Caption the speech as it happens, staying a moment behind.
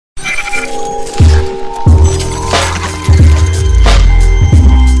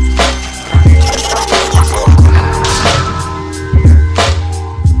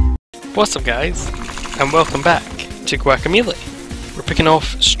What's up guys, and welcome back to Guacamelee. We're picking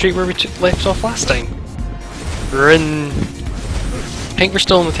off straight where we left off last time. We're in... I think we're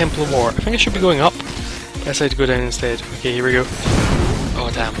still in the Temple of War. I think I should be going up. I decided to go down instead. Okay, here we go. Oh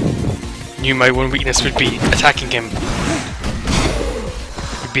damn. Knew my one weakness would be attacking him.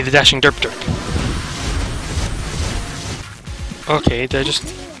 Would be the dashing derp derp. Okay, did I just...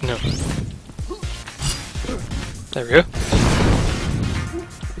 no. There we go.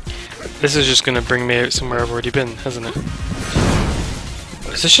 This is just gonna bring me out somewhere I've already been, hasn't it?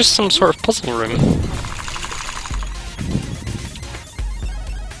 Is this just some sort of puzzle room?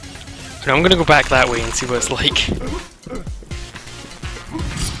 No, I'm gonna go back that way and see what it's like.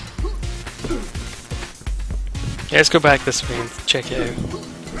 Yeah, let's go back this way and check it out.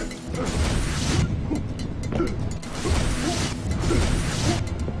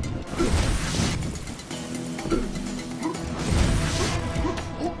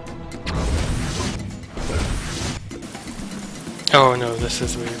 Oh no, this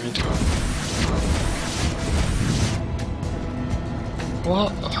is the way we're going to go.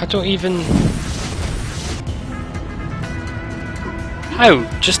 What? I don't even... How?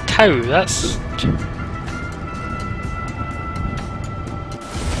 Just how? That's...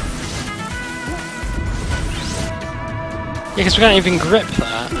 Yeah, because we can't even grip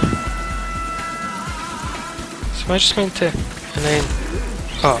that. So am I just going to... and then...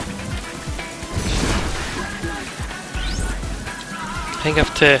 oh. I think I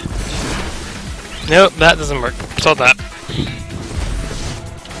have to... nope, that doesn't work. Saw that.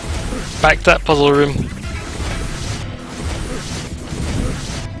 Back to that puzzle room.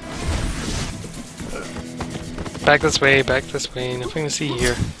 Back this way, nothing to see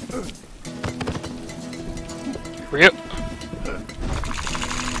here. Here we go.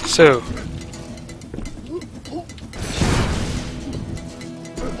 So...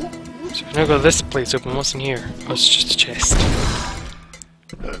 so we've now got this place open, what's in here? Oh, it's just a chest.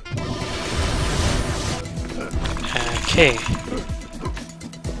 Okay.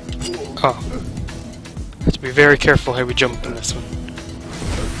 Oh. Have to be very careful how we jump in this one.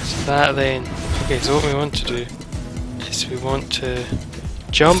 So that then... okay, so what we want to do is we want to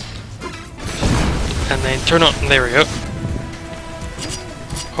jump and then turn on... there we go.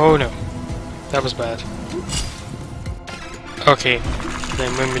 Oh no. That was bad. Okay.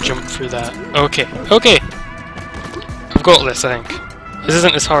 Then when we jump through that... okay. Okay! I've got this, I think. This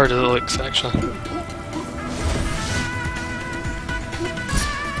isn't as hard as it looks, actually.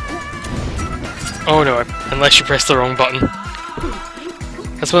 Oh no, unless you press the wrong button.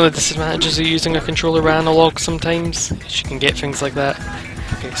 That's one of the disadvantages of using a controller with analog sometimes. You can get things like that.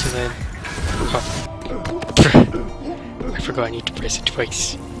 Okay, so then... oh. I forgot I need to press it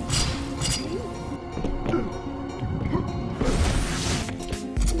twice.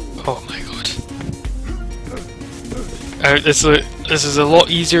 Oh my god. This is a lot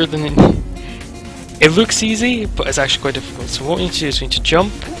easier than... it looks easy, but it's actually quite difficult. So what we need to do is we need to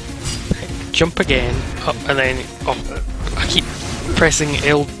jump again, up, and then... oh, I keep pressing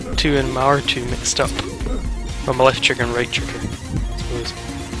L2 and my R2 mixed up. Or my left trigger and right trigger, I suppose.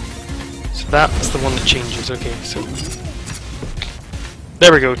 So that's the one that changes, okay, so...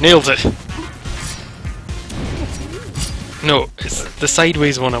 there we go, nailed it! No, it's the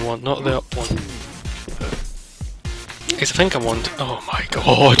sideways one I want, not the up one. Because I think I want... oh my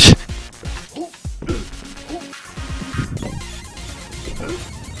god!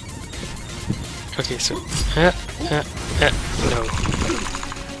 Okay, so... no.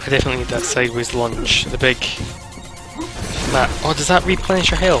 I definitely need that sideways lunge, the big... that. Oh, does that replenish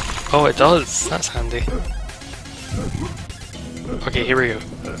your health? Oh, it does! That's handy. Okay, here we go.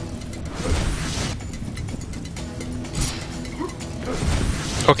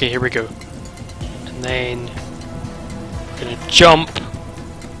 Okay, here we go. And then... we're gonna jump.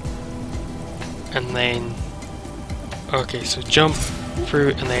 And then... okay, so jump through,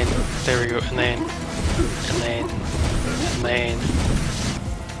 and then... there we go, and then... and then... and then...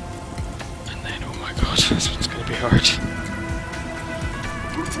 and then... oh my god, this one's gonna be hard.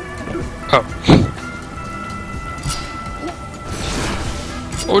 Oh.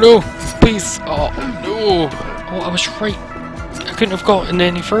 Oh no! Please! Oh no! Oh, I was right! I couldn't have gotten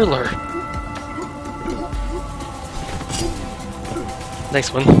any further.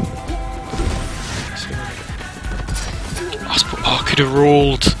 Next one. Oh, I could have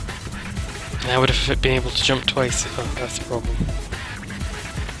rolled. And I would have been able to jump twice. Oh, that's the problem.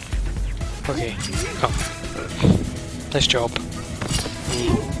 Okay. Oh. Nice job.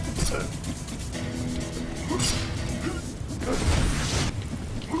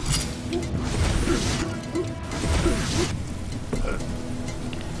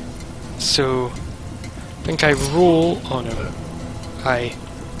 So I think I roll. Oh no. I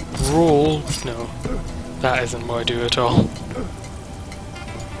roll. No. That isn't what I do at all.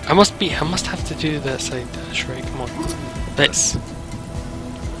 I must have to do that side dash, right? Come on. Let's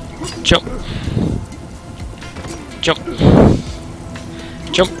jump. Jump.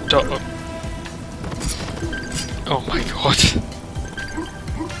 Jump. Oh my god.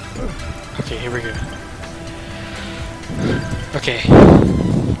 Okay, here we go. Okay.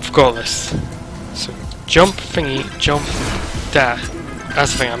 I've got this. So, jump thingy, jump, dash.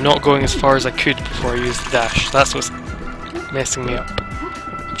 That's the thing, I'm not going as far as I could before I use the dash. That's what's messing me up.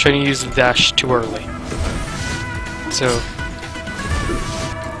 I'm trying to use the dash too early. So...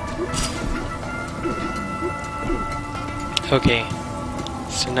 okay.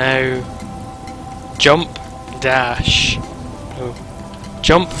 So now... jump, dash. Oh.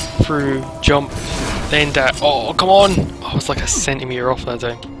 Jump through, jump, then dash. Oh, come on! Oh, it's like a centimetre off that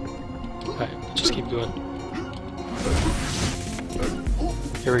time. Right, just keep going.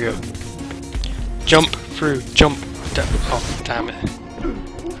 Here we go. Jump through, jump, oh, damn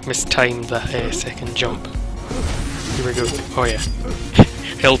it. Mistimed the second jump. Here we go. Oh yeah.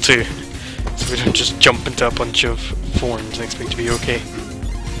 L2. So we don't just jump into a bunch of forms and expect to be okay.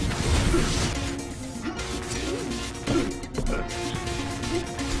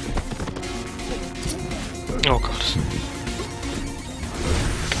 Oh god.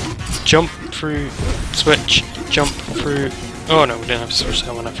 Jump through, switch, jump through. Oh no, we didn't have to switch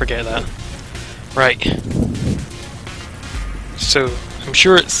that one, I forget that. Right. So, I'm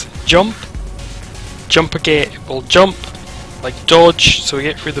sure it's jump, jump again, well jump, like dodge, so we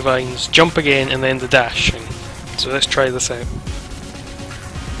get through the vines, jump again, and then the dash. So let's try this out.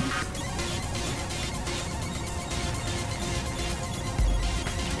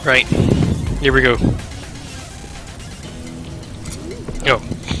 Right, here we go. Go.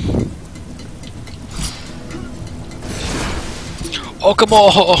 Oh come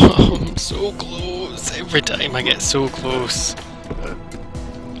on! I'm so close! Every time I get so close.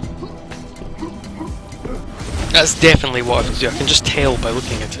 That's definitely what I have to do. I can just tell by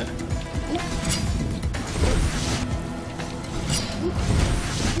looking at it.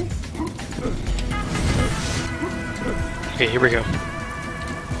 Okay, here we go.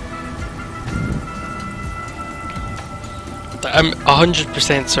 I'm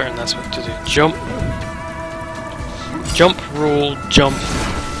 100% certain that's what to do. Jump. Jump, roll, jump.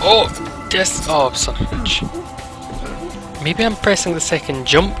 Oh! This. Oh, son of a bitch. Maybe I'm pressing the second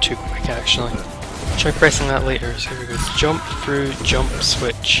jump too quick, actually. Try pressing that later. So here we go. Jump through, jump,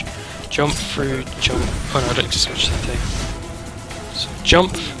 switch. Jump through, jump. Oh no, I don't need to switch that time. So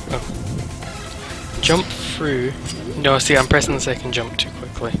jump. Oh. Jump through. No, see, I'm pressing the second jump too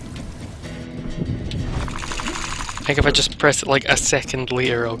quickly. I think if I just press it like a second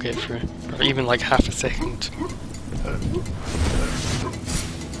later, I'll get through. Or even like half a second.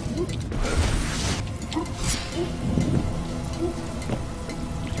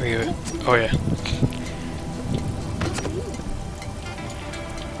 Here we go. Oh yeah.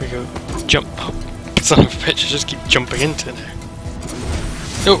 Here we go. Jump. Oh, son of a bitch, I just keep jumping into it now.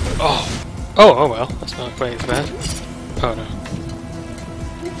 No! Oh! Oh well, that's not quite as bad. Oh no.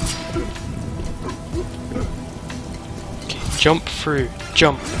 Okay, jump through.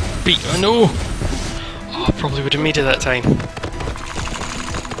 Jump. Beat. Oh no! Oh, I probably would have made it that time.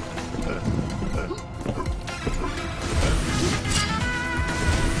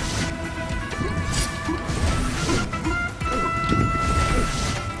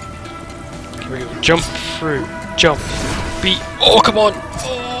 Here we go. Jump through. Jump. Beat. Oh, come on!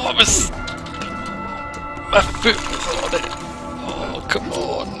 Oh, I was... my foot was on it. Oh, come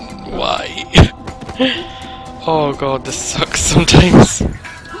on. Why? Oh god, this sucks sometimes.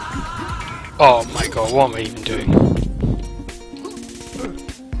 Oh my god, what am I even doing?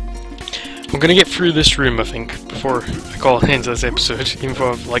 I'm gonna get through this room, I think, before I call an end to this episode, even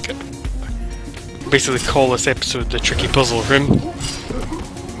though I've, like, basically call this episode the tricky puzzle room.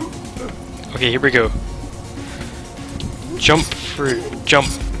 Okay, here we go. Jump through, jump,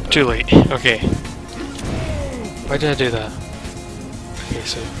 too late, okay. Why did I do that? Okay,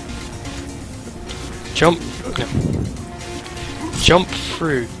 so... jump, no. Jump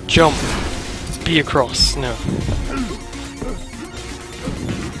through, jump. Be across, no.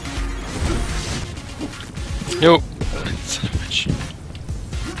 Nope. Son of a bitch.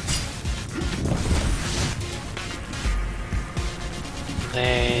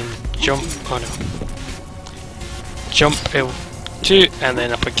 Then jump, oh no. Jump L2 and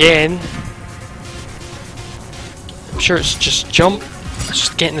then up again. I'm sure it's just jump. I'm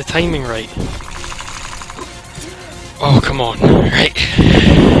just getting the timing right. Oh, come on. Right.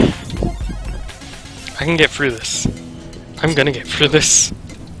 I can get through this. I'm gonna get through this.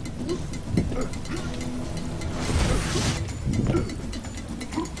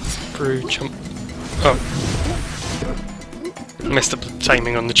 Through, jump. Oh. Messed up the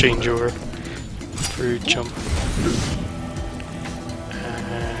timing on the changeover. Through, jump.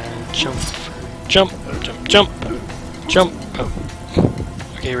 And jump. Jump, jump, jump. Jump. Oh.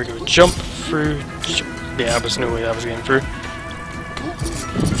 Okay, here we go. Jump through. Yeah, there was no way I was getting through.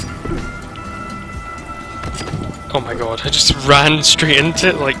 Oh my god, I just ran straight into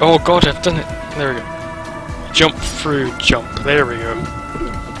it, like, oh god, I've done it. There we go. Jump through, jump. There we go.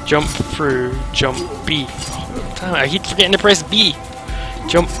 Jump through, jump, B. Oh, damn it, I keep forgetting to press B.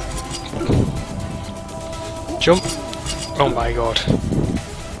 Jump. Jump. Oh my god.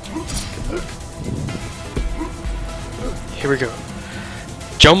 Here we go.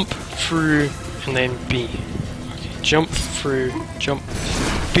 Jump through, and then B. Okay, jump through, jump,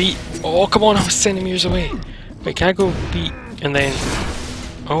 B. Oh, come on, I was centimeters away. Wait, can I go B and then...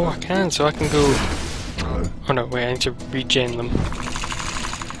 Oh, I can, so I can go... Oh no, wait, I need to regen them.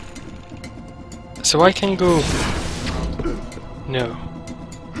 So I can go... No.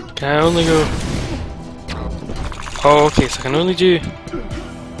 Can I only go... Oh, okay, so I can only do...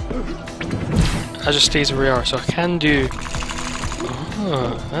 That just stays where we are, so I can do...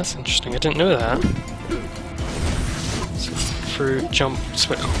 Oh, that's interesting, I didn't know that. So, through, jump,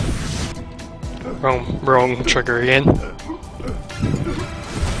 switch... Oh. Wrong trigger again.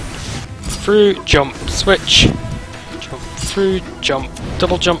 Through, jump, switch. Jump, through, jump,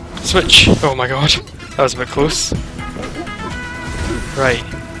 double jump, switch. Oh my god, that was a bit close. Right.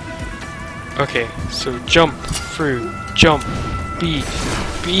 Okay, so jump, through, jump, B,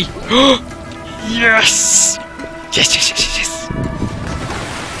 B. Yes! Yes, yes, yes, yes, yes!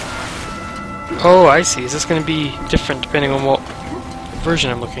 Oh, I see. Is this going to be different depending on what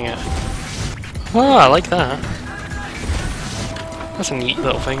version I'm looking at? Oh, I like that. That's a neat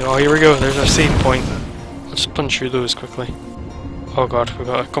little thing. Oh, here we go. There's our save point. I'll just punch through those quickly. Oh god, we've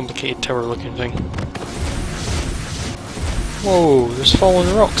got a complicated tower looking thing. Whoa, there's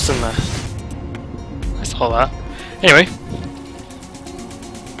fallen rocks in there. I saw that. Anyway.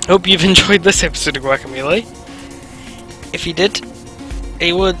 Hope you've enjoyed this episode of Guacamelee. If you did, and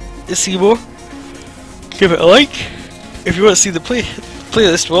you want to see more, give it a like. If you want to see the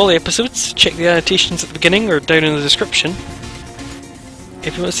playlist with all the episodes, check the annotations at the beginning or down in the description.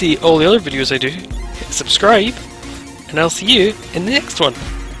 If you want to see all the other videos I do, hit subscribe, and I'll see you in the next one.